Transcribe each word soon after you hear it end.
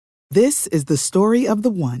This is the story of the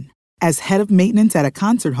one. As head of maintenance at a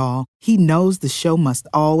concert hall, he knows the show must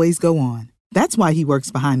always go on. That's why he works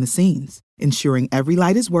behind the scenes, ensuring every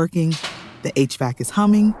light is working, the HVAC is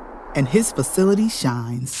humming, and his facility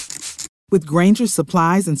shines. With Grainger's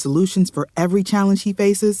supplies and solutions for every challenge he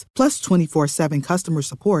faces, plus 24/7 customer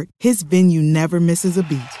support, his venue never misses a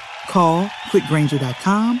beat. Call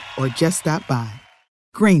quickgrainger.com or just stop by.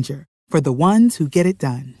 Grainger, for the ones who get it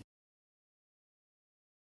done.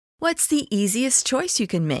 What's the easiest choice you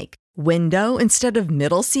can make? Window instead of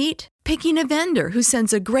middle seat? Picking a vendor who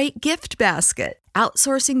sends a great gift basket?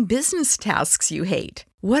 Outsourcing business tasks you hate?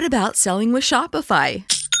 What about selling with Shopify?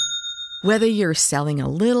 Whether you're selling a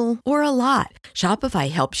little or a lot,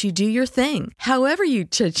 Shopify helps you do your thing, however you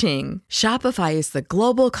cha-ching. Shopify is the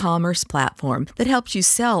global commerce platform that helps you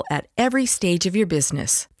sell at every stage of your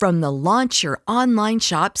business. From the launch your online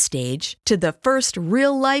shop stage to the first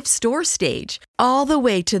real-life store stage, all the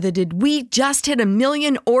way to the did we just hit a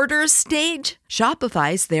million orders stage.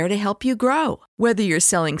 Shopify's there to help you grow. Whether you're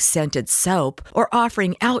selling scented soap or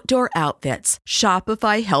offering outdoor outfits,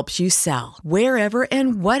 Shopify helps you sell. Wherever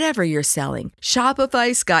and whatever you're selling,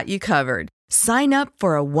 Shopify's got you covered. Sign up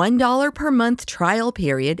for a $1 per month trial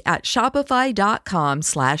period at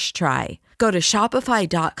shopify.com/try. Go to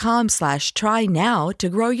shopify.com/try now to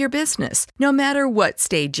grow your business, no matter what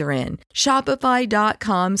stage you're in.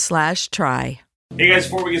 Shopify.com/try. Hey guys,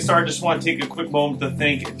 before we get started, just want to take a quick moment to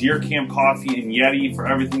thank Deer Camp Coffee and Yeti for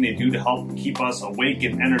everything they do to help keep us awake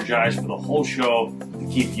and energized for the whole show to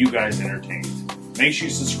keep you guys entertained. Make sure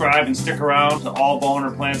you subscribe and stick around to all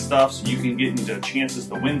Bowhunter Planet stuff so you can get into chances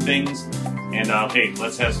to win things. And hey,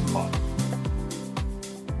 let's have some fun.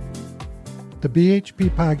 The BHP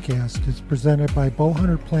podcast is presented by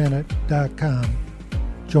bowhunterplanet.com.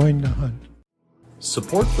 Join the hunt.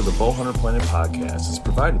 Support for the Bowhunter Planet podcast is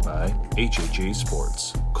provided by HHA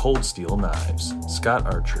Sports, Cold Steel Knives, Scott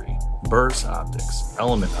Archery, Burris Optics,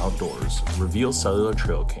 Element Outdoors, Reveal Cellular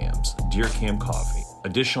Trail Cams, Deer Camp Coffee.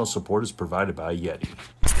 Additional support is provided by Yeti.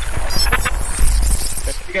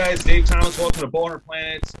 Hey guys, Dave Thomas. Welcome to Bowhunter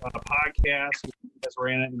Planet podcast. As we're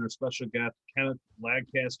in it, and our special guest, Kenneth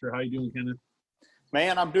Lancaster. How you doing, Kenneth?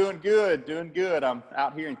 Man, I'm doing good. I'm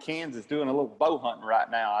out here in Kansas doing a little bow hunting right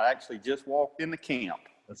now. I actually just walked into camp.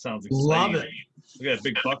 That sounds exciting. Love it. We got a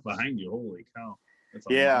big buck behind you. Holy cow. That's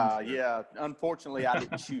Yeah. Unfortunately, I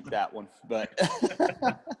didn't shoot that one, but.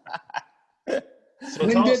 So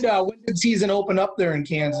when did season open up there in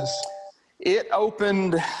Kansas? It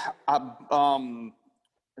opened. Don't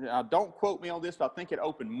quote me on this, but I think it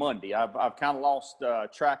opened Monday. I've kind of lost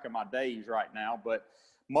track of my days right now, but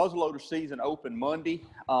muzzleloader season opened Monday,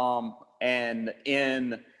 and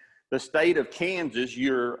in the state of Kansas,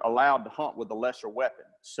 you're allowed to hunt with a lesser weapon.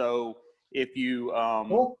 So if you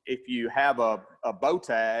have a bow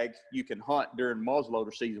tag, you can hunt during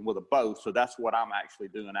muzzleloader season with a bow. So that's what I'm actually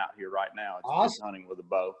doing out here right now. It's awesome. just hunting with a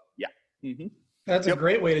bow. Yeah. Mm-hmm. That's a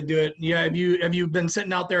great way to do it. Yeah. Have you been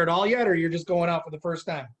sitting out there at all yet, or you're just going out for the first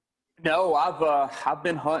time? No, I've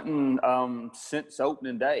been hunting since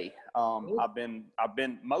opening day. I've been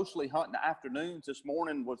mostly hunting the afternoons. This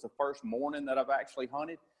morning was the first morning that I've actually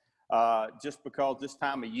hunted, just because this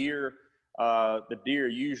time of year the deer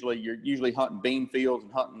you're usually hunting bean fields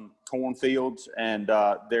and hunting corn fields, and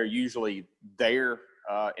they're usually there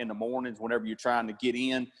in the mornings whenever you're trying to get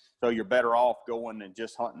in. So you're better off going and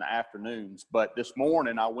just hunting the afternoons. But this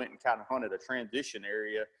morning I went and kind of hunted a transition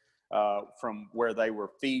area from where they were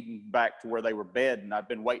feeding back to where they were bedding. I've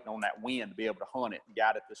been waiting on that wind to be able to hunt it, and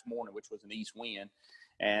got it this morning, which was an east wind.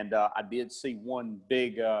 And I did see one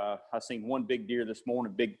big deer this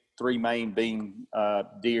morning, big 3 main beam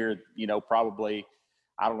deer, probably,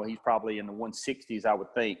 I don't know, he's probably in the 160s, I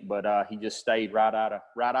would think, but he just stayed right out of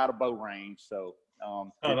bow range. So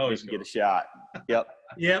didn't get a shot. Yep.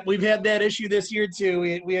 Yeah, we've had that issue this year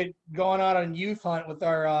too. We had gone out on youth hunt with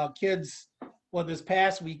our kids this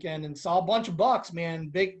past weekend and saw a bunch of bucks, man.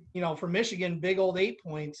 Big, from Michigan, big old 8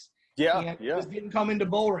 points. Yeah. Just didn't come into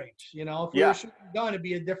bow range. If we were shooting a gun, it'd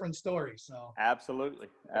be a different story. So absolutely.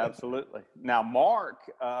 Now Mark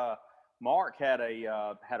had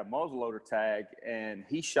a muzzleloader tag, and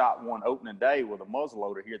he shot one opening day with a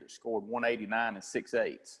muzzleloader here that scored 189 and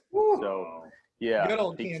 6/8. So yeah, good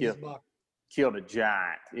old Kansas buck. Killed a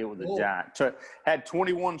giant. It was a giant. So, had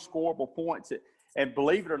 21 scoreable points. And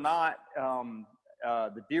believe it or not,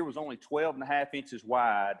 the deer was only 12 and a half inches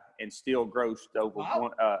wide and still grossed over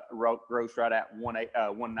grossed right at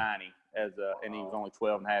 190 and he was only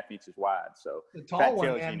 12 and a half inches wide. So the tall that one,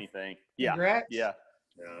 tells man. you anything. Congrats. Yeah.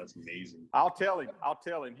 Yeah, that's amazing. I'll tell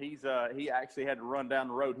him. He's he actually had to run down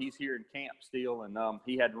the road. He's here in camp still, and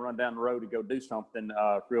he had to run down the road to go do something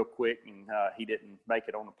real quick, and he didn't make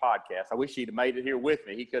it on the podcast. I wish he'd have made it here with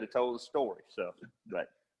me. He could have told the story.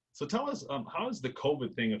 So tell us, how has the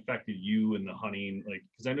COVID thing affected you and the hunting? Like,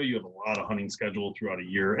 because I know you have a lot of hunting scheduled throughout a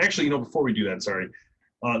year. Actually, before we do that, sorry.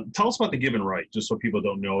 Tell us about the Give and Right, just so people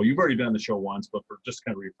don't know. You've already been on the show once, but for just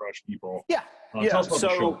kind of refresh people. Yeah. Tell us about the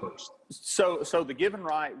show first. So the Give and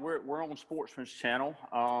Right, we're on Sportsman's Channel.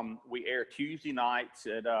 We air Tuesday nights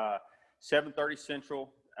at 7:30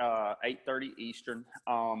 Central, 8:30 Eastern.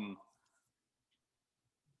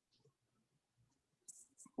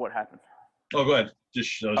 What happened? Oh, go ahead. I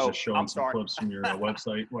was just showing some sorry. clips from your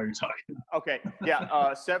website while you're talking. Okay.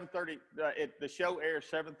 Yeah. 7:30. The show airs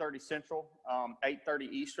 7:30 Central, 8:30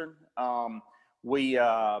 Eastern.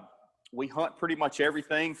 We hunt pretty much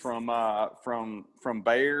everything from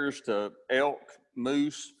bears to elk,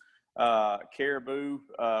 moose, caribou.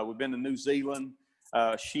 We've been to New Zealand,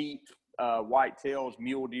 sheep, whitetails,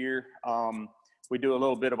 mule deer. We do a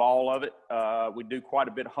little bit of all of it. We do quite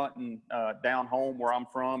a bit of hunting down home where I'm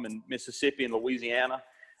from in Mississippi and Louisiana.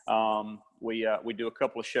 We do a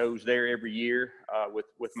couple of shows there every year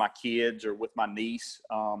with my kids or with my niece.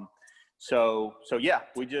 So yeah,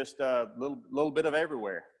 we just little bit of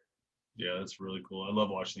everywhere. Yeah, that's really cool. I love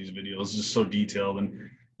watching these videos. It's just so detailed,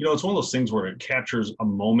 and it's one of those things where it captures a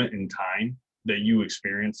moment in time that you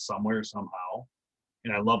experience somewhere somehow.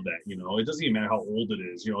 And I love that, it doesn't even matter how old it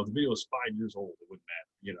is. If the video is 5 years old, it wouldn't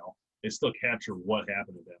matter, it still captured what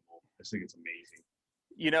happened at that moment. I just think it's amazing.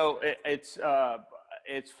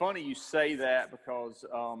 It's funny you say that because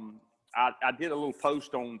I did a little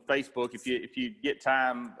post on Facebook. If you get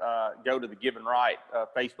time, go to the Give and Right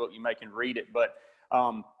Facebook, you can read it. But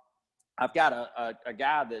I've got a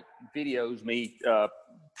guy that videos me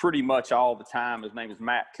pretty much all the time. His name is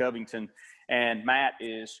Matt Covington. And Matt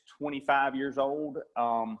is 25 years old.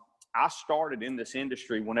 I started in this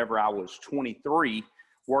industry whenever I was 23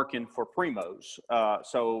 working for Primos.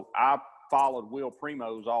 So I followed Will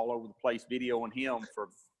Primos all over the place, videoing him for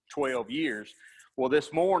 12 years. Well,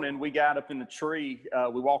 this morning we got up in the tree.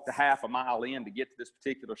 We walked a half a mile in to get to this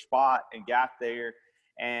particular spot and got there.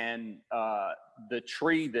 And the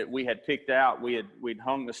tree that we had picked out, we'd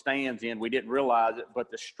hung the stands in. We didn't realize it,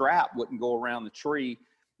 but the strap wouldn't go around the tree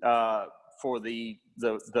for the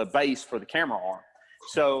base for the camera arm.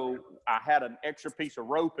 So I had an extra piece of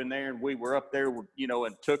rope in there, and we were up there,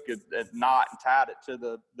 and took a knot and tied it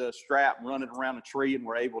to the strap, running around the tree, and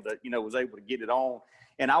was able to get it on.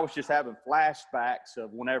 And I was just having flashbacks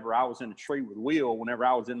of whenever I was in a tree with Will, whenever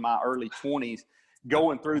I was in my early 20s,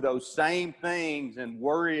 going through those same things and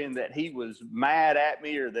worrying that he was mad at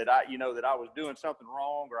me, or that I was doing something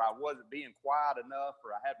wrong, or I wasn't being quiet enough,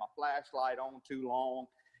 or I had my flashlight on too long.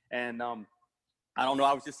 And I don't know,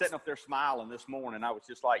 I was just sitting up there smiling this morning. I was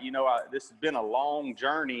just like, this has been a long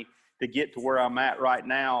journey to get to where I'm at right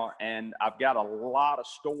now. And I've got a lot of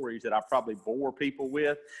stories that I probably bore people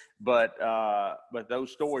with, but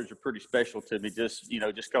those stories are pretty special to me, just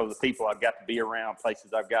because of the people I've got to be around,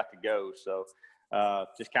 places I've got to go. So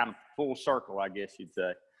just kind of full circle, I guess you'd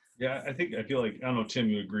say. Yeah, I feel like, I don't know, Tim,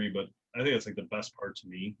 you agree, but I think it's like the best part to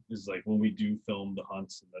me is like when we do film the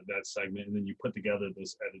hunts and that segment, and then you put together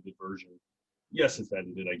this edited version. Yes, it's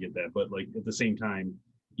edited, I get that, but like at the same time,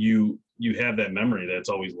 you have that memory that's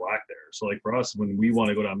always locked there. So like for us, when we want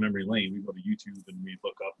to go down memory lane, we go to YouTube and we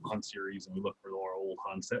look up hunt series and we look for our old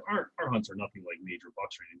hunts. That our hunts are nothing like major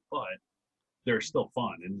bucks or anything, but they're still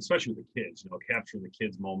fun, and especially with the kids, capturing the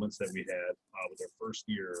kids' moments that we had with their first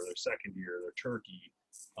year, or their second year, their turkey,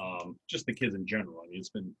 just the kids in general. I mean, it's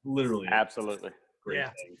been literally absolutely great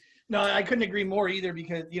thing. No, I couldn't agree more either,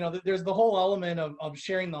 because, there's the whole element of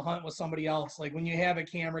sharing the hunt with somebody else. Like when you have a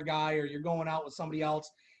camera guy or you're going out with somebody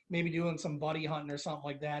else, maybe doing some buddy hunting or something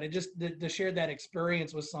like that. It just, to share that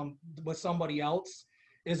experience with somebody else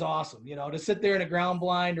is awesome. To sit there in a ground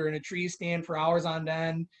blind or in a tree stand for hours on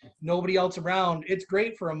end, nobody else around, it's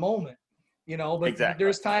great for a moment, but exactly.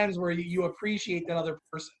 There's times where you appreciate that other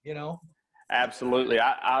person, Absolutely.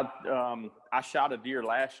 I shot a deer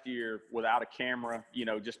last year without a camera,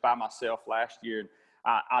 just by myself last year.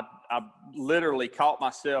 I literally caught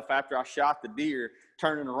myself after I shot the deer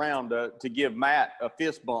turning around to give Matt a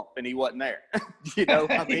fist bump, and he wasn't there.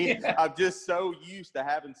 Yeah. I'm just so used to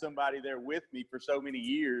having somebody there with me for so many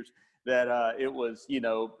years that it was,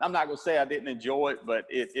 I'm not going to say I didn't enjoy it, but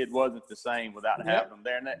it wasn't the same without having them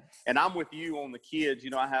there. And I'm with you on the kids.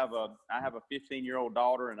 I have a 15-year-old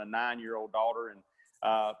daughter and a 9-year-old daughter, and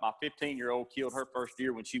my 15-year-old killed her first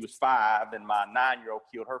deer when she was 5, and my 9-year-old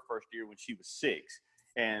killed her first deer when she was 6.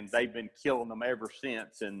 and they've been killing them ever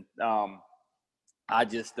since. And I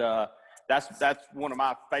just that's one of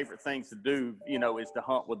my favorite things to do, is to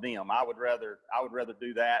hunt with them. I would rather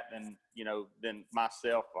do that than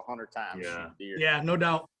myself 100 times. Yeah. Deer. Yeah, no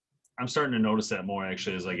doubt. I'm starting to notice that more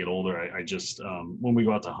actually as I get older. I just when we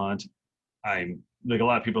go out to hunt, I'm like, a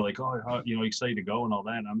lot of people are like, oh, excited to go and all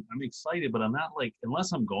that. And I'm excited, but I'm not like,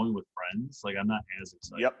 unless I'm going with friends, like I'm not as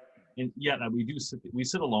excited. Yep. And yeah, we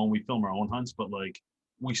sit alone, we film our own hunts, but like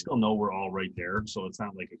we still know we're all right there, so it's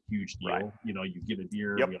not like a huge deal. Right. You get a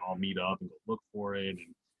deer, Yep. we all meet up and go look for it, and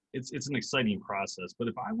it's an exciting process. But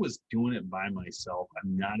if I was doing it by myself,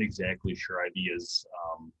 I'm not exactly sure I'd be as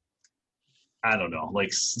I don't know,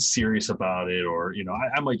 like serious about it, or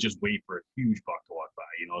I might just wait for a huge buck to walk by.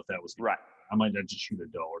 If that was Right. I might not just shoot a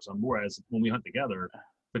doe or something. Whereas when we hunt together,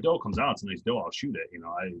 if a doe comes out, it's a nice doe, I'll shoot it.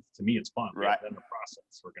 To me, it's fun. Right. Then the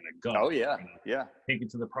process, we're gonna go. Oh yeah. Yeah. Take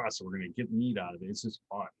it to the process. We're gonna get meat out of it. It's just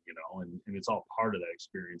fun, and it's all part of that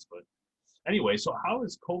experience. But anyway, so how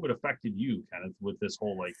has COVID affected you, kind of with this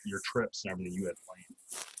whole like your trips and everything you had planned?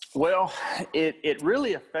 Well, it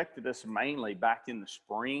really affected us mainly back in the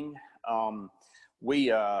spring. We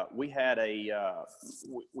had a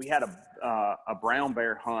brown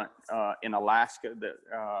bear hunt in Alaska that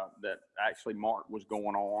actually Mark was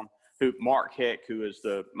going on. Mark Heck, who is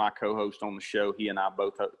my co-host on the show, he and I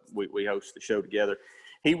both we host the show together.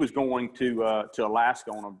 He was going to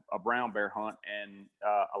Alaska on a brown bear hunt, and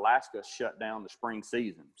Alaska shut down the spring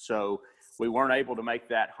season, so we weren't able to make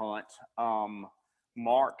that hunt.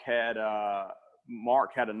 Mark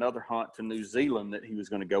had another hunt to New Zealand that he was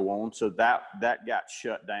going to go on, so that got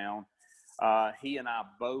shut down. He and I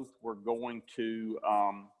both were going to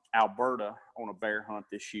Alberta on a bear hunt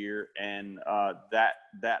this year, and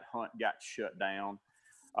that hunt got shut down.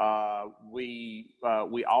 We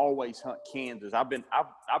always hunt Kansas. I've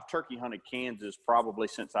turkey hunted Kansas probably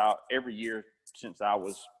every year since I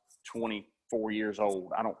was 24 years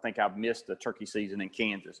old. I don't think I've missed a turkey season in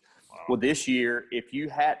Kansas. Wow. Well, this year, if you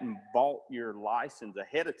hadn't bought your license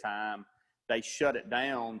ahead of time, they shut it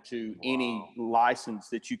down to any license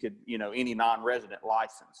that you could, any non-resident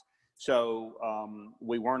license. So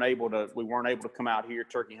we weren't able to come out here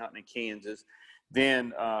turkey hunting in Kansas.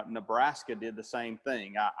 Then Nebraska did the same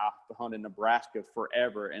thing. I hunted Nebraska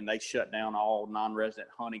forever, and they shut down all non-resident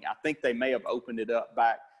hunting. I think they may have opened it up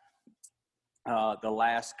back the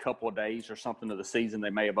last couple of days or something of the season. They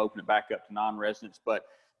may have opened it back up to non-residents, but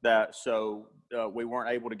we weren't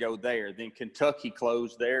able to go there. Then Kentucky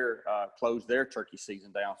closed their turkey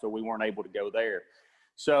season down, so we weren't able to go there.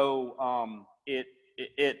 So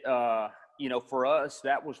for us,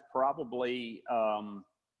 that was probably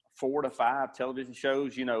 4 to 5 television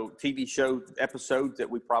shows, TV show episodes that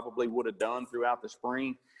we probably would have done throughout the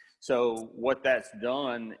spring. So what that's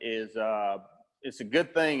done is it's a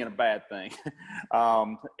good thing and a bad thing.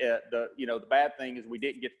 The bad thing is we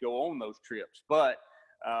didn't get to go on those trips, but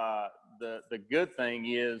the good thing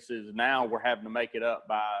is now we're having to make it up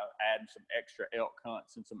by adding some extra elk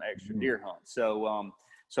hunts and some extra deer hunts. So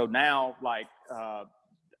now, like, I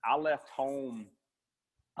left home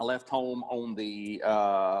on the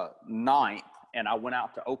 9th, and I went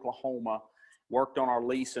out to Oklahoma, worked on our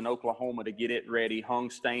lease in Oklahoma to get it ready, hung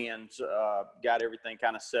stands, got everything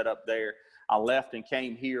kind of set up there. I left and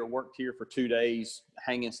came here, worked here for 2 days,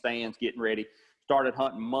 hanging stands, getting ready. Started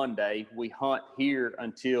hunting Monday. We hunt here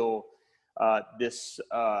until this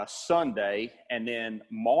Sunday. And then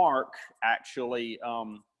Mark actually,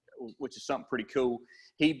 which is something pretty cool,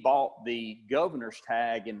 he bought the governor's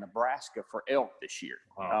tag in Nebraska for elk this year.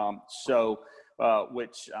 Wow.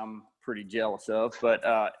 Which I'm pretty jealous of, but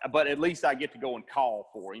at least I get to go and call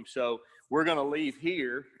for him. So we're going to leave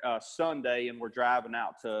here Sunday, and we're driving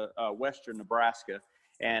out to western Nebraska.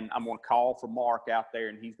 And I'm going to call for Mark out there,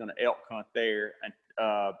 and he's going to elk hunt there.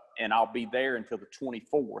 And I'll be there until the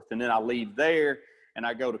 24th. And then I leave there, and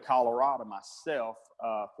I go to Colorado myself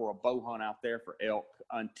for a bow hunt out there for elk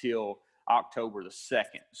until October the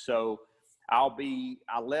 2nd. So I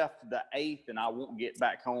left the 8th, and I won't get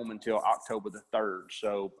back home until October the 3rd.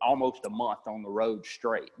 So almost a month on the road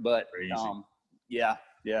straight. But yeah.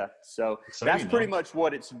 So that's pretty much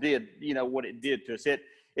what it did to us.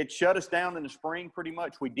 It shut us down in the spring pretty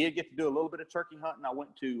much. We did get to do a little bit of turkey hunting. I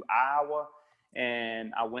went to Iowa,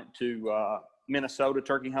 and I went to Minnesota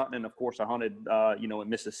turkey hunting, and of course I hunted in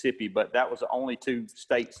Mississippi. But that was the only 2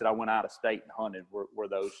 states that I went out of state and hunted were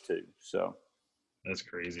those 2. So that's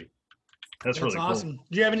crazy. That's really awesome. Cool.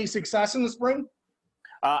 Did you have any success in the spring?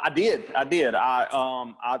 I did.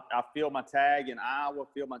 I filled my tag in Iowa,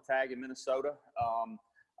 filled my tag in Minnesota.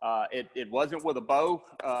 It wasn't with a bow,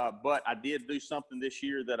 but I did do something this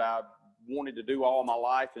year that I wanted to do all my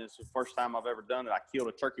life, and it's the first time I've ever done it. I killed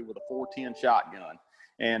a turkey with a 410 shotgun,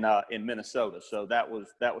 and in Minnesota. So that was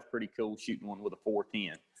pretty cool, shooting one with a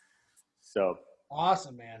 410. So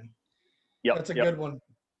awesome, man. Yep, that's a good one.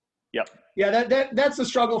 Yep. Yeah, that's the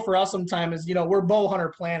struggle for us sometimes. Is, we're bow hunter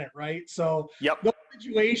planet, right? So those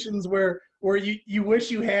situations where you wish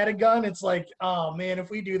you had a gun, it's like, oh man, if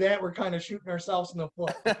we do that, we're kind of shooting ourselves in the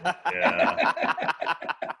foot. Yeah.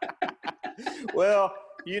 Well,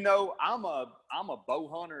 I'm a bow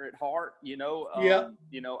hunter at heart.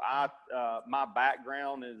 My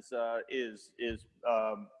background is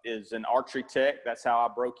an archery tech. That's how I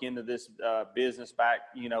broke into this business back,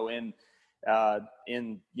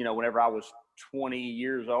 whenever I was 20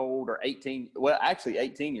 years old or 18. Well, actually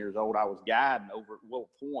 18 years old, I was guiding over at Willow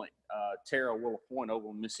Point, Willow Point over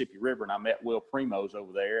on the Mississippi River, and I met Will Primos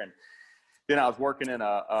over there. And then I was working in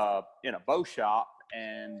a bow shop,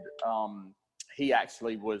 and he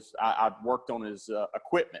actually was, I worked on his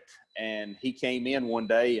equipment, and he came in one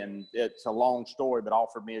day, and it's a long story, but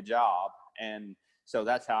offered me a job. And so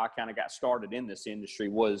that's how I kind of got started in this industry,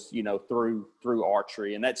 was, through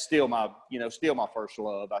archery. And that's still my first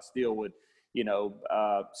love. I still would,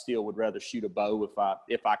 rather shoot a bow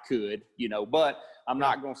if I could, but I'm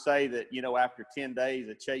not going to say that, after 10 days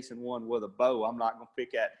of chasing one with a bow, I'm not going to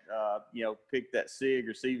pick that SIG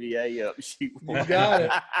or CVA up and shoot one.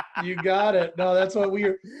 You got it. No, that's what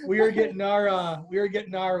we were getting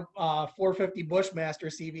our 450 Bushmaster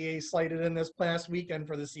CVA sighted in this past weekend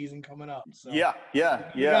for the season coming up. So yeah.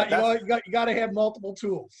 You got to have multiple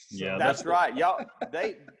tools. So. Yeah, that's right. Y'all,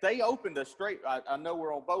 they opened a straight. I know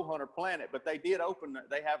we're on Bow Hunter Planet, but they did open.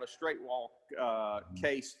 They have a straight wall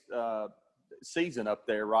case season up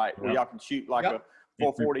there, right? Where y'all can shoot like a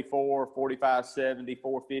 444, 45-70,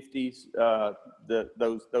 450s,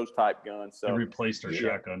 those type guns. So they replaced our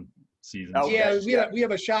shotgun season. Okay. We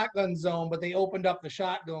have a shotgun zone, but they opened up the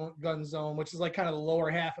shotgun zone, which is like kind of the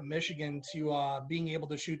lower half of Michigan, to being able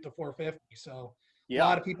to shoot the 450. So a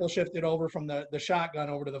lot of people shifted over from the shotgun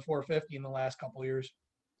over to the 450 in the last couple of years.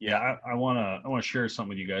 Yeah, I want to share something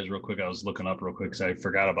with you guys real quick. I was looking up real quick because I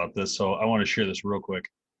forgot about this, so I want to share this real quick.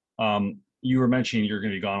 You were mentioning you're going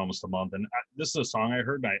to be gone almost a month, and this is a song I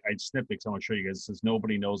heard, and I snipped it because I want to show you guys. It says,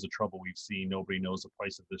 "Nobody knows the trouble we've seen, nobody knows the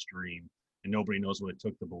price of this dream, and nobody knows what it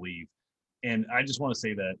took to believe." And I just want to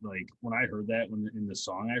say that, like, when I heard that, when in the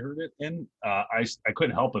song I heard it, and I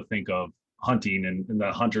couldn't help but think of hunting and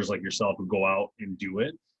the hunters like yourself who go out and do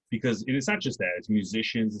it, because it's not just that, it's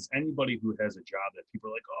musicians, it's anybody who has a job that people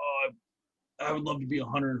are like, oh, I would love to be a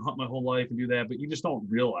hunter and hunt my whole life and do that, but you just don't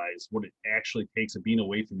realize what it actually takes of being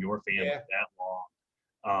away from your family that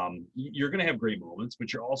long. You're going to have great moments,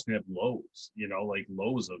 but you're also going to have lows, like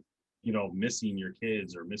lows of, missing your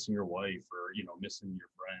kids or missing your wife or, missing your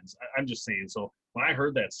friends. I'm just saying. So when I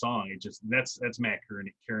heard that song, it just, that's Matt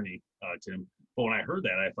Kearney, Tim. But when I heard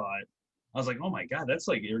that, I was like, oh my God, that's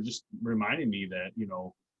like, you're just reminding me that,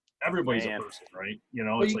 everybody's a person, right?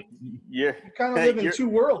 It's like you kind of live in two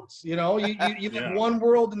worlds. You live one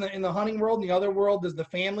world in the hunting world, and the other world is the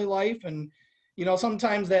family life, and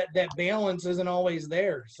sometimes that balance isn't always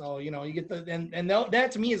there. So you get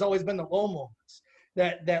that to me has always been the low moments.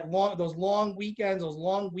 Those long weekends, those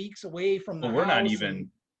long weeks away from the house.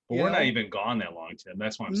 We're not even gone that long, Tim.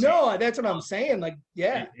 That's what I'm saying. No, that's what I'm saying. Like,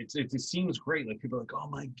 yeah. It seems great. Like, people are like, oh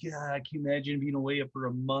my God, can you imagine being away for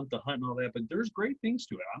a month of hunting all that? But there's great things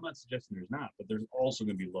to it. I'm not suggesting there's not, but there's also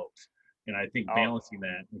going to be lows. And I think balancing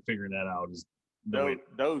that and figuring that out is the way.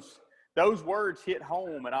 Those words hit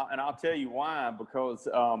home, and I'll tell you why. Because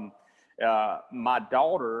my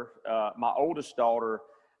daughter, my oldest daughter,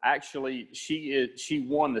 actually, she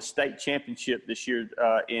won the state championship this year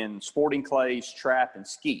in sporting clays, trap, and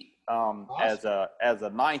skeet. Awesome. As a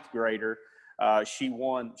ninth grader,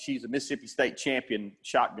 she's a Mississippi State champion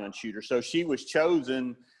shotgun shooter. So she was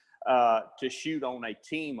chosen to shoot on a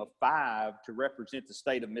team of 5 to represent the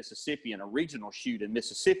state of Mississippi in a regional shoot in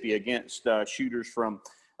Mississippi against shooters from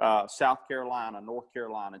South Carolina, North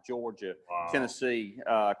Carolina, Georgia, Tennessee,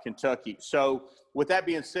 Kentucky. So with that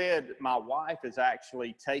being said, my wife is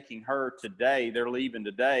actually taking her today. They're leaving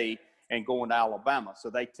today and going to Alabama. So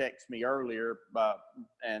they text me earlier,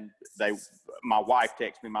 and my wife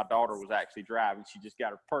texted me. My daughter was actually driving. She just got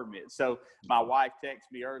her permit. So my wife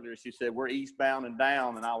texted me earlier. She said, we're eastbound and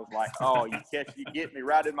down. And I was like, oh, you get me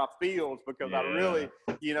right in my feels, because I really,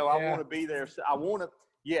 I want to be there. So I want to.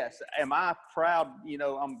 Yes. Am I proud?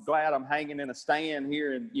 I'm glad I'm hanging in a stand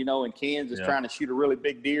here in Kansas, trying to shoot a really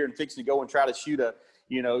big deer and fixing to go and try to shoot a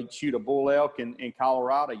bull elk in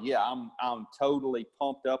Colorado. Yeah, I'm totally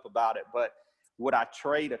pumped up about it. But would I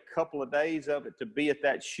trade a couple of days of it to be at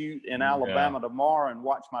that shoot in Alabama tomorrow and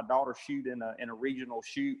watch my daughter shoot in a regional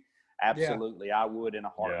shoot? Absolutely, I would in a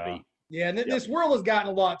heartbeat. Yeah, and this world has gotten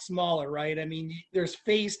a lot smaller, right? I mean, there's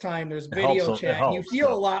FaceTime, there's video chat, and you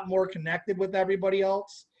feel a lot more connected with everybody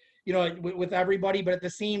else, you know, with everybody. But at the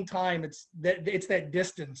same time, it's that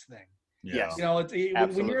distance thing. Yes. You know,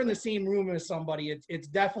 when you're in the same room as somebody, it's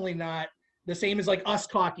definitely not the same as like us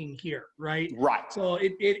talking here, right? Right. So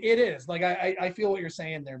it is like I feel what you're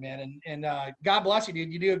saying there, man, and God bless you,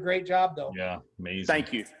 dude. You do a great job, though. Yeah, amazing.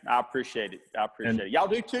 Thank you. I appreciate it. it. Y'all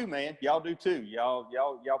do too, man. Y'all do too. Y'all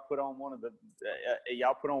put on one of the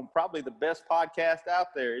y'all put on probably the best podcast out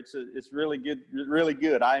there. It's really good, really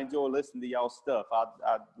good. I enjoy listening to y'all's stuff.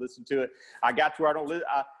 I listen to it. I got to where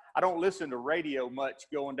I don't listen to radio much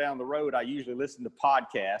going down the road. I usually listen to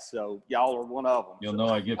podcasts. So y'all are one of them. You'll know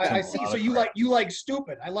I give. I see. So you like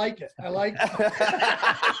stupid. I like it.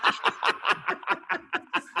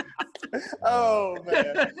 Oh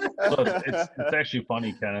man. So it's actually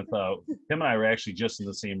funny, Kenneth. Him and I were actually just in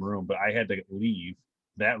the same room, but I had to leave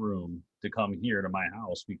that room to come here to my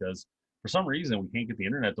house because for some reason we can't get the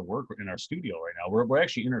internet to work in our studio right now. We're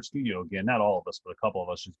actually in our studio again, not all of us, but a couple of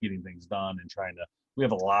us just getting things done and trying to. We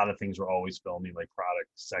have a lot of things we're always filming, like product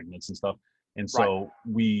segments and stuff. And so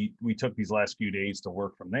we took these last few days to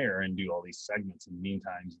work from there and do all these segments in the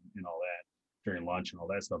meantime and all that during lunch and all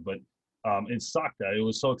that stuff. But it sucked. It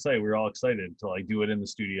was so exciting. We were all excited to like do it in the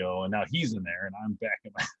studio, and now he's in there and I'm back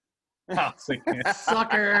in my house again.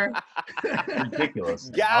 Sucker. Ridiculous.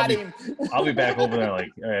 Got him. I'll be back over there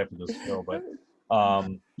like after this show, but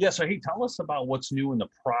so hey, tell us about what's new in the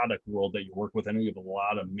product world that you work with. I know you have a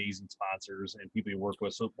lot of amazing sponsors and people you work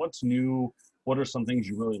with. So what's new? What are some things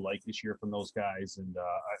you really like this year from those guys? And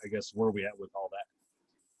I guess where are we at with all that?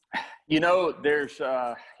 You know, there's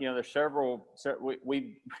several.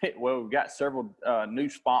 We've got several new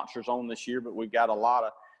sponsors on this year, but we've got a lot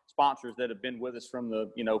of sponsors that have been with us from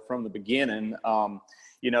the beginning.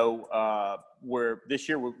 Where this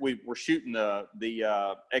year we're shooting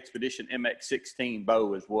the Expedition MX-16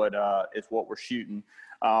 bow is what we're shooting.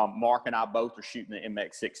 Mark and I both are shooting the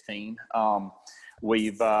MX-16.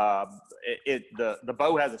 The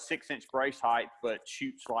bow has a 6-inch brace height, but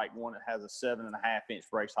shoots like one that has a 7.5-inch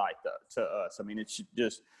brace height to us. I mean, it's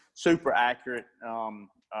just super accurate.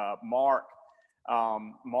 Mark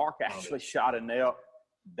actually shot an elk.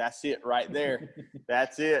 That's it right there.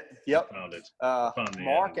 That's it. Yep. Found it.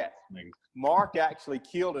 Mark actually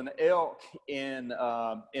killed an elk in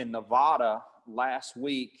Nevada last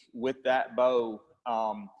week with that bow.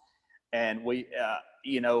 And we,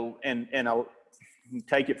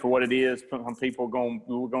 take it for what it is. Some people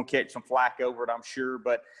we're going to catch some flack over it, I'm sure.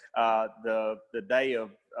 But the day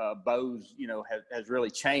of bows, has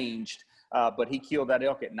really changed. But he killed that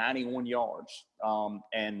elk at 91 yards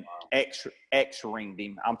and X-ringed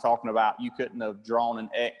him. I'm talking about you couldn't have drawn an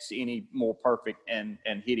X any more perfect and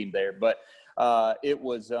hit him there. But it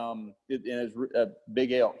was a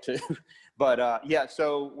big elk too. But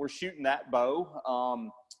so we're shooting that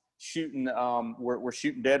bow. We're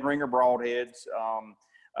shooting dead ringer broadheads.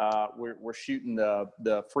 We're shooting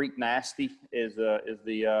the Freak Nasty is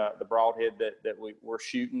the broadhead that we're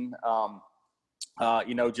shooting.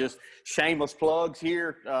 Just shameless plugs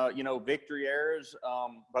here. Victory arrows.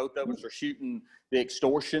 Both of us are shooting the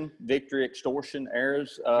Victory Extortion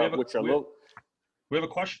arrows, which are little. We have a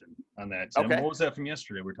question on that, Tim. Okay. What was that from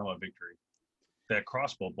yesterday? We were talking about Victory. That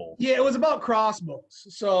crossbow bolt. Yeah, it was about crossbows.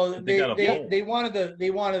 So they wanted bolt.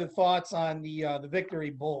 the thoughts on the Victory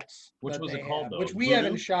bolts. Which was it called though? Which we Voodoo?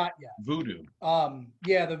 haven't shot yet. Voodoo. The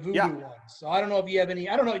Voodoo ones. So I don't know if you have any.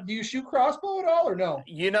 I don't know. Do you shoot crossbow at all or no?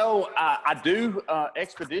 I do.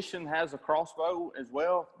 Expedition has a crossbow as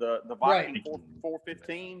well. The Viking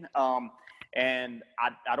 415. And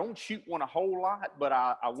I don't shoot one a whole lot, but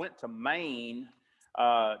I went to Maine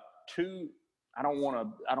I don't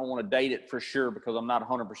want to date it for sure because I'm not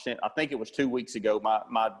 100%. I think it was 2 weeks ago.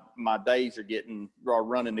 My days are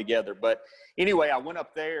running together. But anyway, I went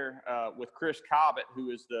up there with Chris Cobbett,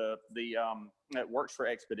 who is that works for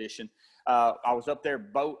Expedition. I was up there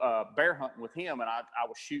bear hunting with him, and I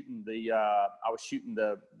was shooting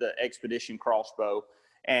the Expedition crossbow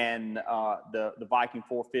and the Viking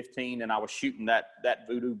 415, and I was shooting that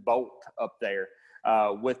Voodoo bolt up there.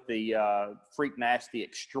 With the Freak Nasty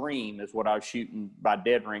Extreme is what I was shooting by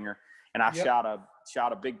dead ringer, and I shot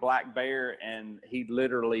a big black bear, and he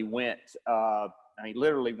literally went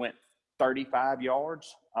 35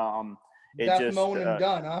 yards. That's mown and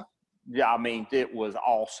done, huh? Yeah, I mean, it was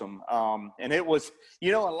awesome. And it was,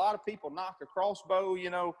 a lot of people knock a crossbow,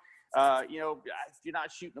 you know, if you're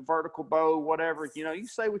not shooting a vertical bow, whatever, you know, you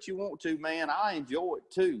say what you want to, man. I enjoy it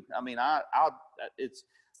too. I mean, I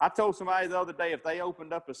told somebody the other day, if they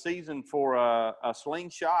opened up a season for a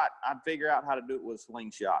slingshot, I'd figure out how to do it with a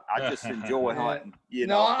slingshot. I just enjoy hunting. You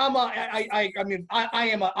know, I'm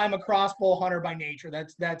a crossbow hunter by nature.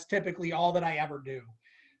 That's typically all that I ever do.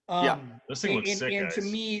 This thing looks sick, and guys. to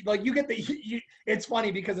me, like you get it's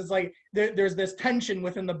funny because it's like there's this tension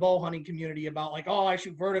within the bow hunting community about like, oh, I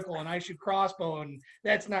shoot vertical and I shoot crossbow and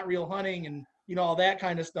that's not real hunting and you know all that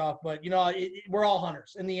kind of stuff. But you know, we're all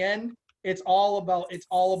hunters. In the end, it's all about the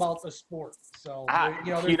sport. So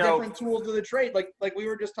there's different tools to the trade. Like we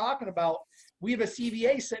were just talking about. We have a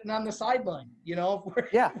CVA sitting on the sideline. You know,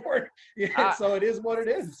 so it is what it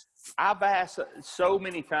is. I've asked so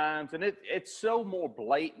many times, and it's so more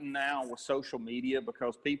blatant now with social media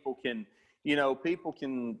because people can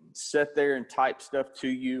sit there and type stuff to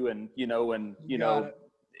you, and you know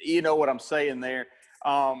what I'm saying there.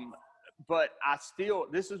 But I still,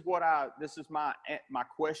 this is my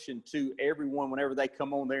question to everyone whenever they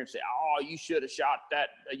come on there and say, oh, you should have shot that.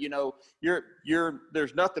 You know,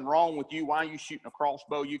 there's nothing wrong with you. Why are you shooting a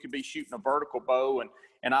crossbow? You could be shooting a vertical bow.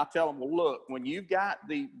 And I tell them, well, look, when you've got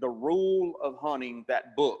the rule of hunting,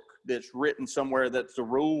 that book that's written somewhere, that's the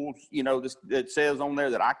rules, you know, that says on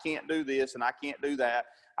there that I can't do this and I can't do that.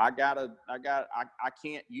 I can't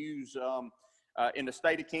use, in the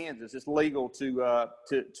state of Kansas, it's legal to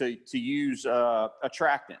use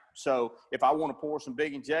attractant. So if I want to pour some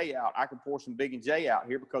Big and J out, I can pour some Big and J out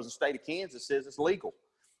here because the state of Kansas says it's legal.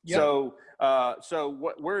 Yep.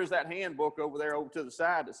 So where is that handbook over there over to the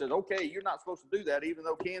side that says, okay, you're not supposed to do that, even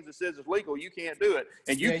though Kansas says it's legal, you can't do it.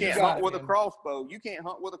 And you can't hunt with a crossbow. You can't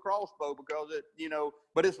hunt with a crossbow because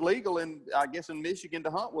but it's legal in Michigan to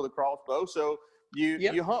hunt with a crossbow. So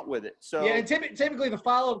you hunt with it. So and typically the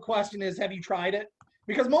follow-up question is, have you tried it?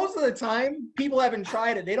 Because most of the time people haven't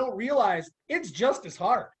tried it. They don't realize it's just as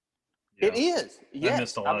hard. Yeah. It is. Yes. I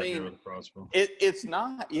missed a lot of with a crossbow. It's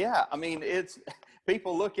not. Yeah. I mean,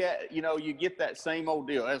 people look at, you get that same old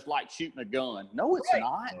deal. It's like shooting a gun. No, it's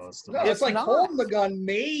not. No, it's like holding the gun,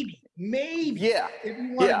 maybe. Yeah. If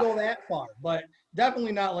you want to go that far, but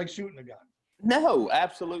definitely not like shooting a gun. No,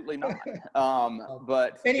 absolutely not.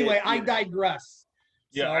 But anyway, I digress.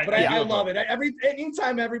 Yeah, so, I love it.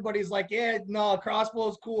 Anytime everybody's like, yeah, no,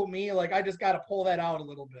 crossbow's cool with me, like I just got to pull that out a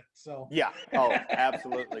little bit. So yeah, oh,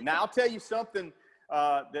 absolutely. Now I'll tell you something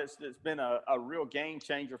that's been a real game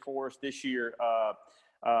changer for us this year.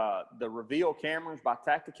 The Reveal cameras by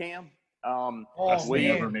Tacticam. Man,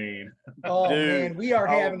 we are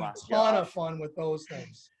having a ton of fun with those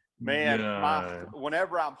things. Man,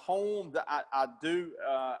 whenever I'm home, I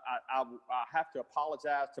have to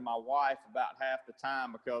apologize to my wife about half the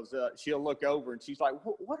time because she'll look over and she's like,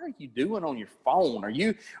 "What are you doing on your phone?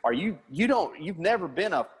 You've never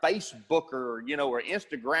been a Facebooker, or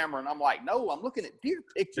Instagrammer?" And I'm like, "No, I'm looking at deer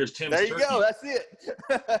pictures." There you go. That's it.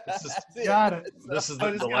 Got it. This is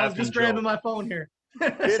I was just grabbing my phone here.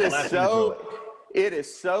 It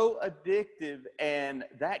is so addictive, and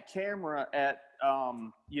that camera at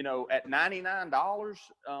 $99,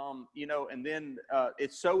 and then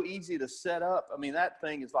it's so easy to set up. I mean, that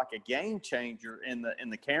thing is like a game changer in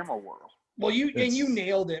the camera world. Well, you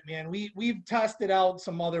nailed it, man. We've tested out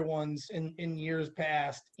some other ones in years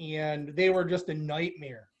past, and they were just a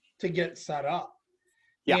nightmare to get set up.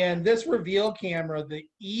 Yeah. And this Reveal camera, the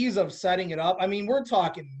ease of setting it up, I mean, we're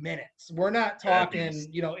talking minutes. We're not talking,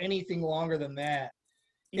 anything longer than that.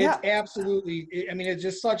 Yeah. It's absolutely, I mean, it's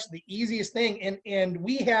just such the easiest thing. And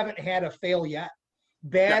we haven't had a fail yet.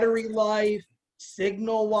 Battery life,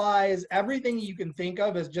 signal-wise, everything you can think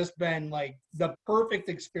of has just been like the perfect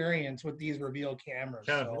experience with these Reveal cameras.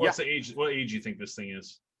 What's the age? What age do you think this thing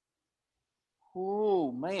is?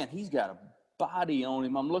 Oh, man, he's got a body on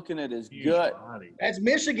him. I'm looking at his gut. Body. That's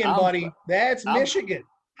Michigan, buddy. That's Michigan.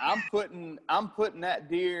 I'm putting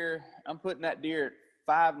that deer at 5.5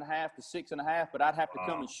 to 6.5, but I'd have to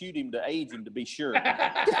come and shoot him to age him to be sure.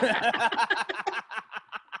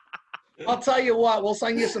 I'll tell you what, we'll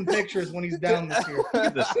send you some pictures when he's down this year.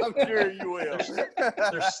 I'm sure you will.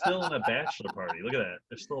 They're still in a bachelor party. Look at that.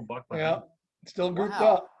 They're still a buck behind. Yeah, still grouped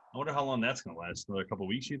up. I wonder how long that's going to last. Another couple of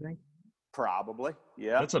weeks, you think? Probably,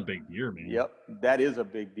 yeah. That's a big deer, man. Yep, that is a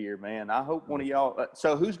big deer, man. I hope one of y'all.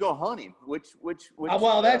 So who's gonna hunt him? Which?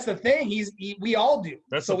 Well, that's the thing. We all do.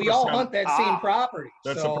 So we all hunt that same property.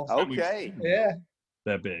 That's okay. Yeah.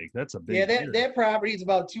 That big. That's a big. Yeah, deer. that property is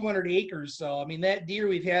about 200 acres. So I mean, that deer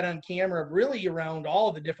we've had on camera really around all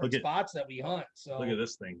of the different spots that we hunt. So look at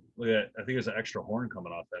this thing. Look at. I think there's an extra horn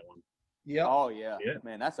coming off that one. Yeah. Oh yeah.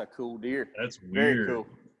 Man, that's a cool deer. That's weird. Very cool.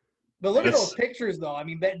 But look at those pictures, though. I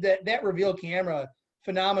mean, that reveal camera,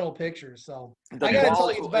 phenomenal pictures. So I gotta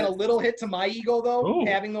tell you, it's been a little hit to my ego though,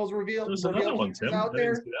 having those reveal cameras out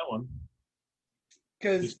there. See that one.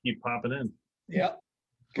 Because just keep popping in. Yep.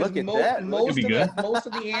 Look at that. Most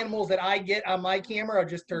of the animals that I get on my camera are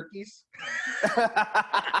just turkeys.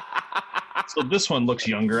 So this one looks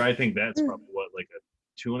younger. I think that's probably like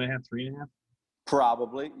a 2.5, 3.5.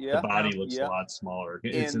 Probably, yeah. The body looks a lot smaller.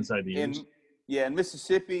 It's inside the ears. Yeah, in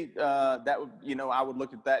Mississippi, that would, I would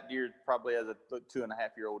look at that deer probably as a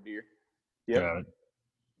 2.5-year-old deer. Yeah.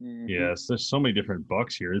 Yes, there's so many different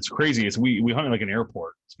bucks here. It's crazy. We hunt like an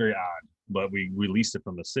airport. It's very odd, but we released it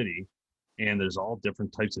from the city, and there's all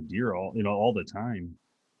different types of deer all the time.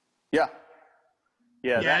 Yeah.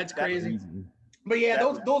 Yeah, it's crazy. But yeah,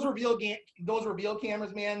 those reveal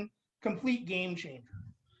cameras, man, complete game changer.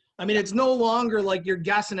 I mean, it's no longer like you're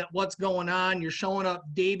guessing at what's going on. You're showing up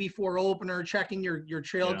day before opener, checking your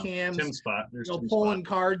trail cams, Tim spot. There's pulling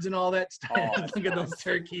cards and all that stuff. Oh, look at those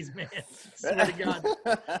turkeys, man. Swear to God,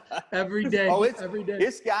 every day. Every day.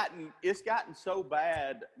 It's gotten so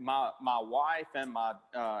bad. My wife and my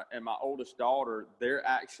oldest daughter, they're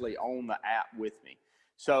actually on the app with me.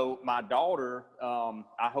 So my daughter,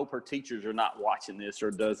 I hope her teachers are not watching this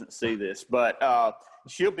or doesn't see this, but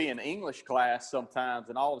she'll be in English class sometimes,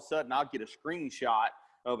 and all of a sudden I'll get a screenshot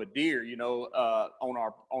of a deer, on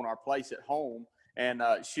our place at home, and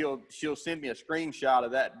she'll send me a screenshot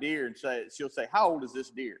of that deer and she'll say, "How old is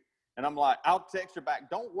this deer?" And I'm like, I'll text her back,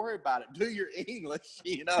 "Don't worry about it. Do your English."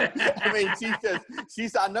 I mean,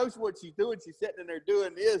 she's I know what she's doing. She's sitting in there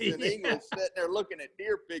doing this in English, sitting there looking at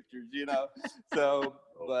deer pictures, So,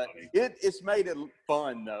 but it's made it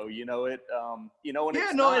fun though, it.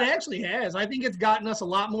 It actually has. I think it's gotten us a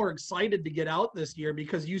lot more excited to get out this year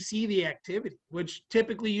because you see the activity, which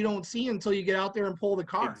typically you don't see until you get out there and pull the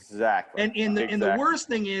card. Exactly. And the worst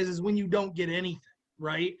thing is when you don't get anything,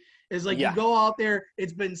 right? Is like you go out there,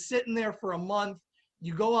 it's been sitting there for a month.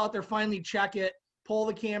 You go out there, finally check it, pull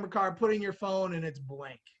the camera card, put it in your phone, and it's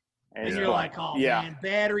blank. And you're like, oh, man,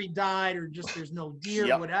 battery died or just there's no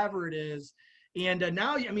deer, whatever it is. And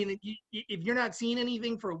now, I mean, if you're not seeing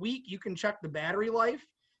anything for a week, you can check the battery life.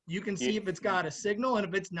 You can see if it's got a signal. And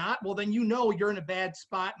if it's not, well, then you're in a bad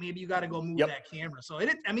spot. Maybe you got to go move that camera. So,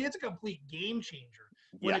 it's a complete game changer.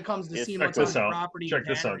 When it comes to seeing what's on the property. Check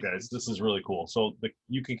this out, guys. This is really cool. So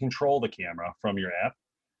you can control the camera from your app.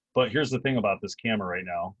 But here's the thing about this camera right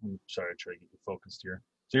now. I'm sorry, I try to get you focused here.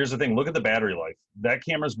 So here's the thing. Look at the battery life. That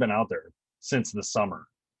camera's been out there since the summer.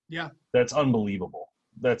 Yeah. That's unbelievable.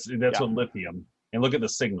 That's with lithium. And look at the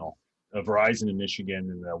signal of Verizon in Michigan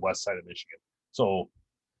and the west side of Michigan. So,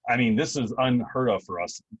 I mean, this is unheard of for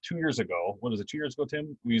us. 2 years ago, what was it, 2 years ago,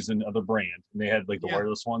 Tim? We used another brand. And they had like the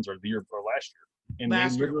wireless ones or last year. And they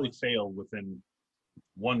literally failed within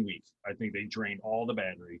 1 week. I think they drained all the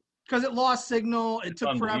battery. Because it lost signal. It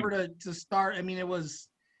took forever to start. I mean, it was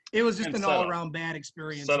just an all-around bad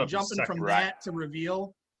experience. And jumping from that to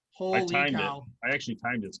reveal, holy cow. I actually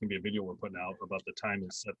timed it. It's going to be a video we're putting out about the time to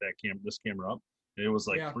set this camera up. It was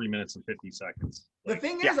like 3 minutes and 50 seconds. The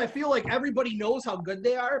thing is, I feel like everybody knows how good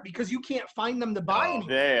they are because you can't find them to buy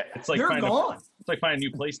anymore. Yeah. It's like they're gone. It's like finding a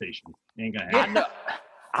new PlayStation. You ain't going to have it.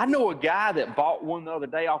 I know a guy that bought one the other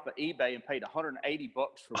day off of eBay and paid $180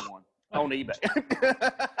 for one on eBay. I'm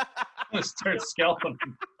going to start scalping.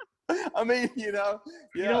 I mean, You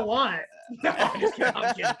don't want it. No,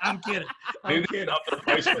 I'm kidding. Up the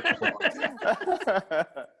price for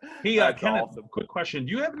Hey, Kenneth, awesome. Quick question.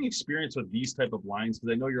 Do you have any experience with these type of blinds?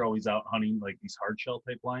 Because I know you're always out hunting like these hard shell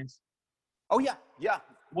type blinds. Oh, yeah.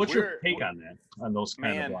 What's your take on that, on those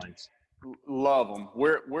kind of blinds? Love them.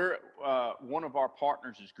 We're one of our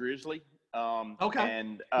partners is Grizzly. Okay.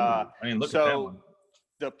 And I mean, look at that one.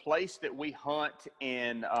 The place that we hunt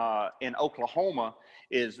in Oklahoma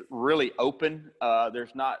is really open.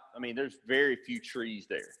 There's very few trees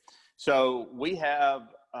there. So we have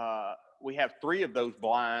 3 of those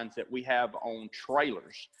blinds that we have on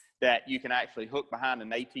trailers that you can actually hook behind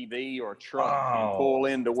an ATV or a truck and pull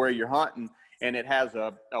into where you're hunting. And it has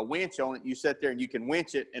a winch on it. You sit there and you can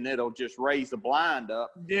winch it, and it'll just raise the blind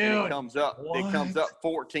up. Dude, and it comes up. What? It comes up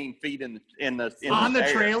 14 feet in the on the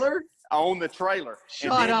air. Trailer. On the trailer.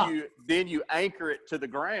 Shut up. Then you anchor it to the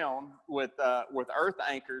ground with earth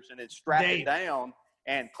anchors, and it strap it down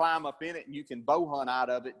and climb up in it, and you can bow hunt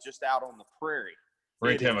out of it just out on the prairie. We're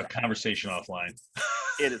going to have a conversation offline.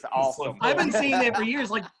 It is awesome. I've been saying that for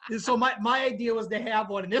years. So my idea was to have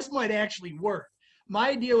one, and this might actually work. My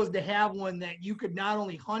idea was to have one that you could not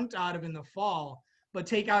only hunt out of in the fall, but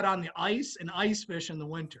take out on the ice and ice fish in the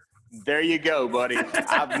winter. There you go, buddy.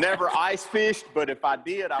 I've never ice fished, but if I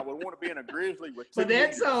did, I would want to be in a grizzly with 2 But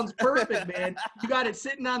that meters. sounds perfect, man. You got it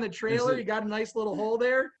sitting on the trailer. You got a nice little hole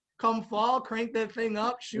there. Come fall, crank that thing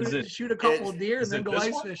up, shoot a couple of deer, and then go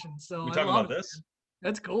ice fishing. So we I talking love about it, this? man.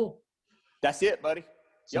 That's cool. That's it, buddy.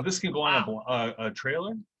 So this can go on a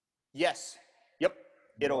trailer? Yes. Yep.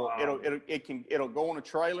 It'll go on a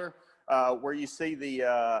trailer where you see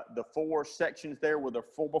the 4 sections there where the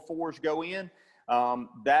 4x4s go in.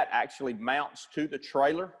 That actually mounts to the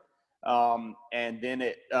trailer, and then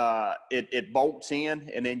it bolts in,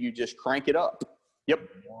 and then you just crank it up. Yep.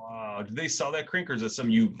 Wow. Do they sell that crank, or is it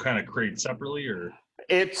something you kind of create separately, or?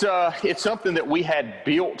 It's something that we had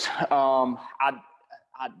built.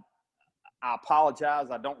 I apologize.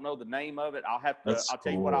 I don't know the name of it. I'll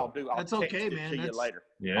tell you what I'll do. I'll That's text okay, it man. to you later.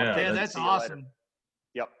 Yeah. That's awesome.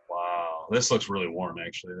 Yep. Wow. This looks really warm,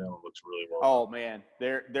 actually. That one looks really warm. Oh man,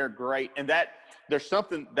 they're great. And there's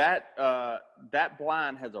something that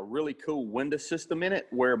blind has a really cool window system in it,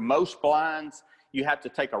 where most blinds you have to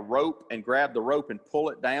take a rope and grab the rope and pull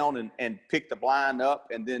it down and pick the blind up,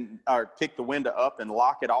 and then or pick the window up and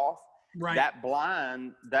lock it off. Right. That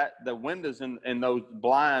blind, the windows in those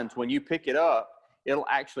blinds, when you pick it up, it'll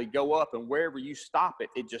actually go up, and wherever you stop it,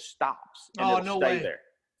 it just stops and it'll stay there.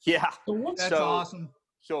 Yeah. That's awesome.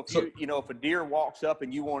 So if if a deer walks up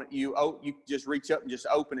and you just reach up and just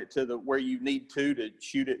open it to where you need to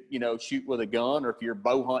shoot it, shoot with a gun, or if you're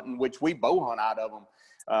bow hunting, which we bow hunt out of them,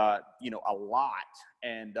 a lot.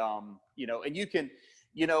 And, and you can,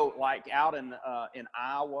 like out in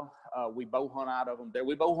Iowa, we bow hunt out of them there.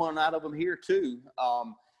 We bow hunt out of them here too.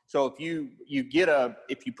 So if you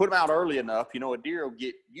put them out early enough, a deer will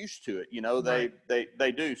get used to it.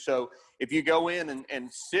 They do. So if you go in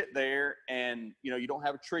and sit there and, you don't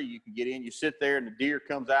have a tree, you can get in, you sit there, and the deer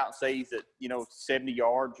comes out and say he's at, 70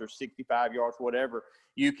 yards or 65 yards, whatever,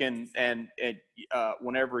 you can, and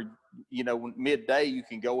whenever, midday, you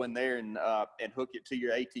can go in there and hook it to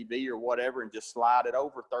your ATV or whatever, and just slide it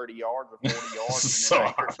over 30 yards or 40 yards, and then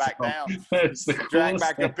anchor it back down, drag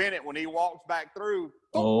back up in it when he walks back through.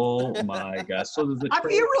 Oh my gosh. So I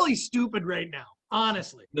feel really stupid right now,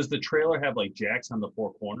 honestly. Does the trailer have like jacks on the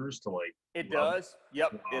 4 corners to like? It does.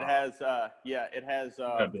 Yep. Wow. It has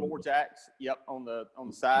 4 jacks. Yep. On the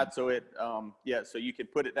side. So so you can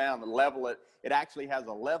put it down and level it. It actually has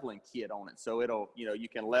a leveling kit on it. So it'll, you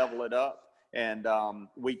can level it up. And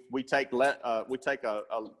we take a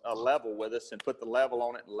level with us and put the level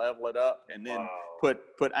on it and level it up, and then put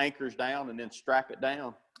anchors down and then strap it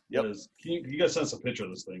down. Yep. You guys send us a picture of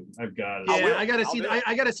this thing. I've got it. Yeah,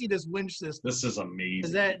 I gotta see this winch system. This is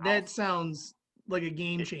amazing. That sounds like a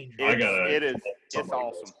game changer. It's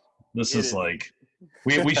awesome. This is like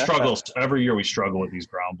we struggle every year. We struggle with these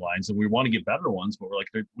ground blinds, and we want to get better ones, but we're like,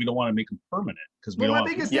 we don't want to make them permanent because we don't. My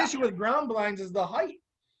biggest issue with ground blinds is the height.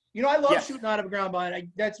 I love shooting out of a ground blind.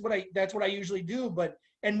 That's what I usually do.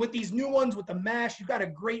 And with these new ones with the mesh, you've got a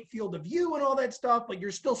great field of view and all that stuff, but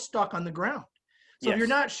you're still stuck on the ground. So if you're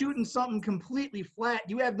not shooting something completely flat,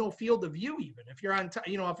 you have no field of view even if you're on,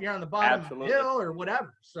 if you're on the bottom of the hill or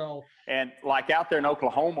whatever. So. And like out there in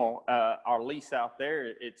Oklahoma, our lease out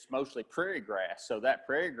there, it's mostly prairie grass. So that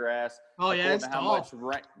prairie grass. Oh yeah, it's how much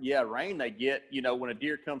rain they get. When a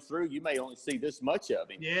deer comes through, you may only see this much of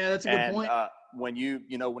him. Yeah, that's a good point. When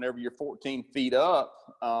whenever you're 14 feet up,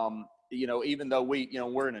 even though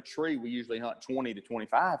we're in a tree, we usually hunt 20 to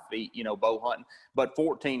 25 feet, bow hunting, but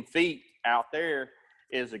 14 feet out there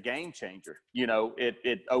is a game changer.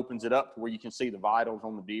 It opens it up to where you can see the vitals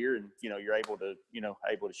on the deer, and, you're able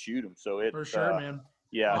to shoot them. So for sure, man.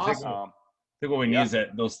 Yeah. Awesome. I think when we use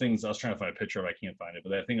those things, I was trying to find a picture of, I can't find it,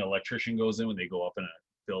 but that thing an electrician goes in when they go up in a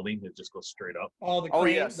building, it just goes straight up.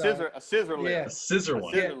 A scissor lift. A scissor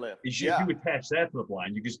one. A scissor lift. If you attach that to the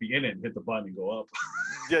blind, you just be in it and hit the button and go up.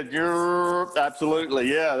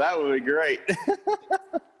 Absolutely. Yeah, that would be great.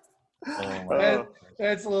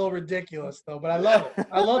 That's a little ridiculous though, but I love it.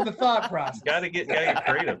 I love the thought process. Gotta get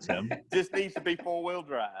creative, Tim. Just needs to be 4-wheel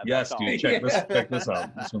drive. Yes, dude. Check this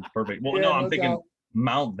out. This one's perfect. Well, I'm thinking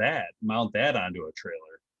mount that onto a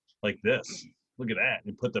trailer like this. Look at that,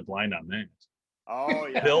 and put the blind on that. Oh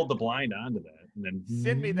yeah. Build the blind onto that, and then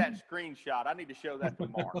send me that screenshot. I need to show that to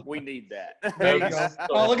Mark. We need that. There you go.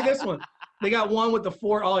 Oh, look at this one. They got one with the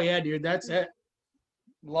 4. Oh yeah, dude, that's it.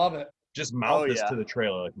 Love it. Just mount this to the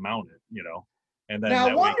trailer, like mount it, And then now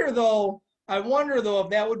I wonder though if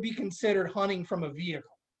that would be considered hunting from a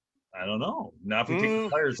vehicle. I don't know. Now if you take the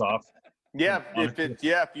tires off. Yeah, if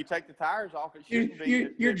you take the tires off, it shouldn't be.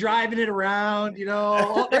 You're driving it around,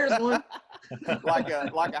 Oh, there's one. like a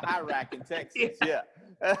high rack in Texas. Yeah.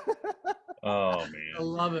 Oh, man. I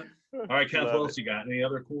love it. All right, Kenneth, what else you got? Any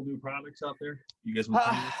other cool new products out there you guys want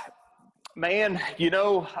to use? Man,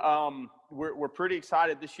 we're pretty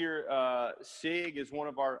excited this year. SIG is one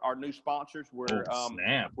of our new sponsors. We're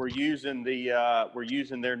using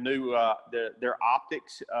their new their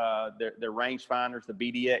optics, their rangefinders, the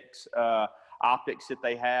BDX optics that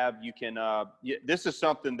they have. You can this is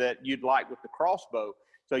something that you'd like with the crossbow.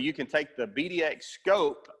 So you can take the BDX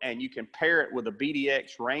scope and you can pair it with a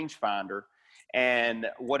BDX rangefinder, and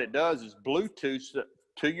what it does is Bluetooth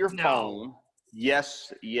to your phone.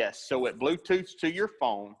 Yes. So it Bluetooths to your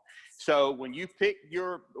phone. So when you pick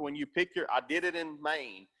your, I did it in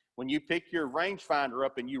Maine. When you pick your rangefinder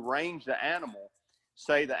up and you range the animal,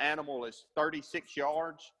 say the animal is 36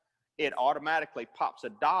 yards, it automatically pops a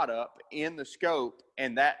dot up in the scope,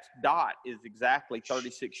 and that dot is exactly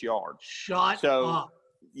 36 yards. Shut up.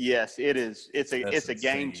 Yes, it is. It's a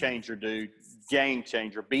game changer, dude. Game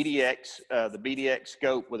changer. BDX, the BDX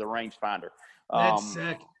scope with a rangefinder. That's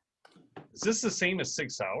sick. Is this the same as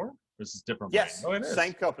 6 Hour? This is different. Yes, it is.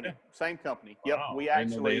 Same company. Same company. Yep. Wow. We I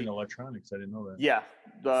didn't know they actually did electronics. I didn't know that. Yeah.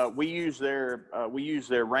 We use their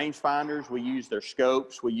rangefinders. We use their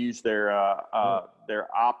scopes. We use their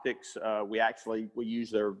optics. We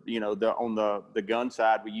use their on the gun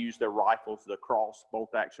side. We use their rifles, the Cross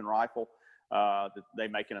bolt action rifle. They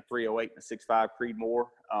make in a 308 and a 6.5 Creedmoor,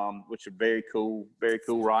 which is a very cool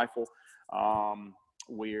rifle.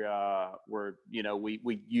 We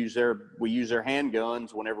use their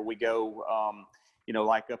handguns whenever we go,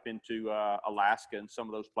 like up into Alaska and some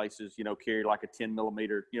of those places, carry like a 10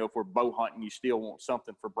 millimeter, if we're bow hunting, you still want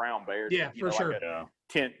something for brown bears. Yeah, for sure. Like a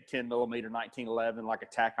 10 millimeter 1911, like a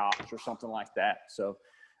TAC Ops or something like that. So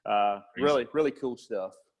really, really cool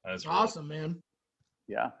stuff. That's awesome, man.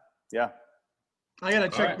 Yeah. I gotta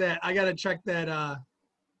check that. I gotta check that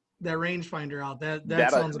rangefinder out.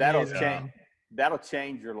 That sounds amazing. That'll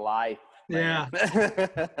change your life. Man.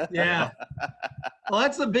 Yeah. Well,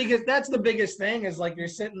 that's the biggest thing is like you're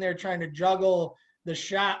sitting there trying to juggle the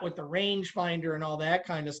shot with the rangefinder and all that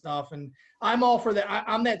kind of stuff. And I'm all for that.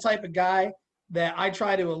 I'm that type of guy that I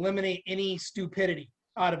try to eliminate any stupidity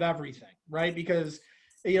out of everything, right? Because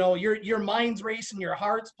your mind's racing, your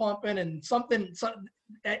heart's pumping, and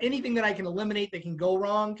anything that I can eliminate that can go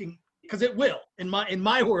wrong because it will. In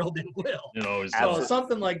my world, it will. So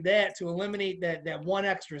something like that to eliminate that one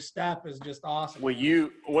extra step is just awesome. Well,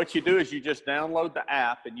 what you do is you just download the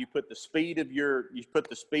app and you put the speed of your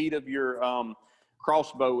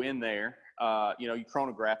crossbow in there. You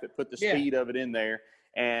chronograph it, put the speed of it in there,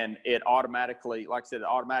 and it automatically, like I said,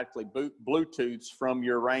 Bluetooths from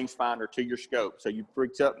your rangefinder to your scope. So you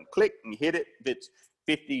reach up and click and hit it. If it's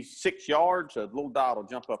 56 yards, a little dot will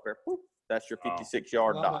jump up there. Whoop, that's your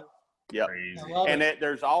 56-yard dot. Yep. And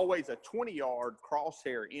there's always a 20-yard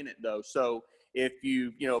crosshair in it, though. So if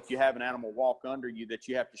you have an animal walk under you that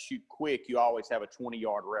you have to shoot quick, you always have a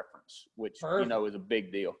 20-yard reference, which is a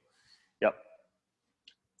big deal. Yep.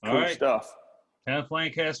 Cool stuff. Kenneth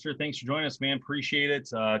Lancaster, thanks for joining us, man. Appreciate it.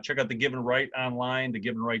 Check out The Given Right online,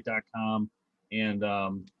 thegivenright.com. And,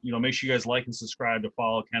 make sure you guys like and subscribe to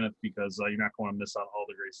follow Kenneth because you're not going to miss out on all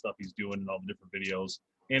the great stuff he's doing and all the different videos.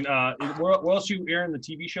 And where else you airing the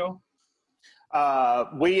TV show?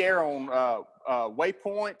 We air on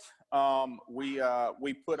Waypoint.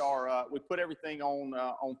 We put everything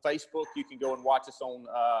on Facebook. You can go and watch us on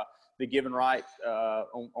The Given Right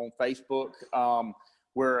on Facebook.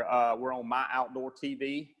 We're on My Outdoor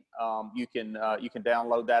TV. You can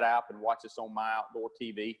download that app and watch us on My Outdoor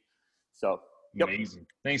TV. So amazing.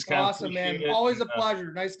 Thanks, Kenneth. Awesome, man. Always a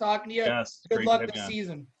pleasure. Nice talking to you. Yes, good luck this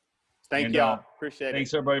season. Thank y'all. Appreciate it.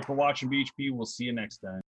 Thanks everybody for watching BHP. We'll see you next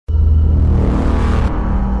time.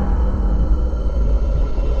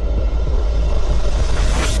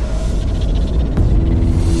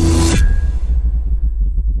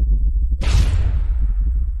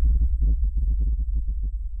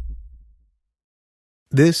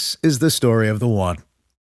 This is the story of the one.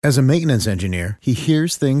 As a maintenance engineer, he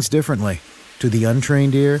hears things differently. To the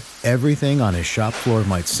untrained ear, everything on his shop floor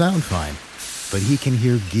might sound fine, but he can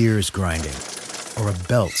hear gears grinding or a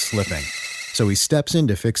belt slipping. So he steps in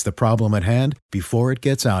to fix the problem at hand before it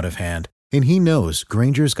gets out of hand. And he knows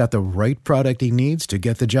Grainger's got the right product he needs to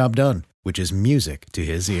get the job done, which is music to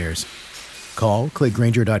his ears. Call, click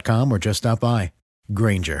Grainger.com, or just stop by.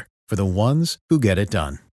 Grainger, for the ones who get it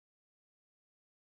done.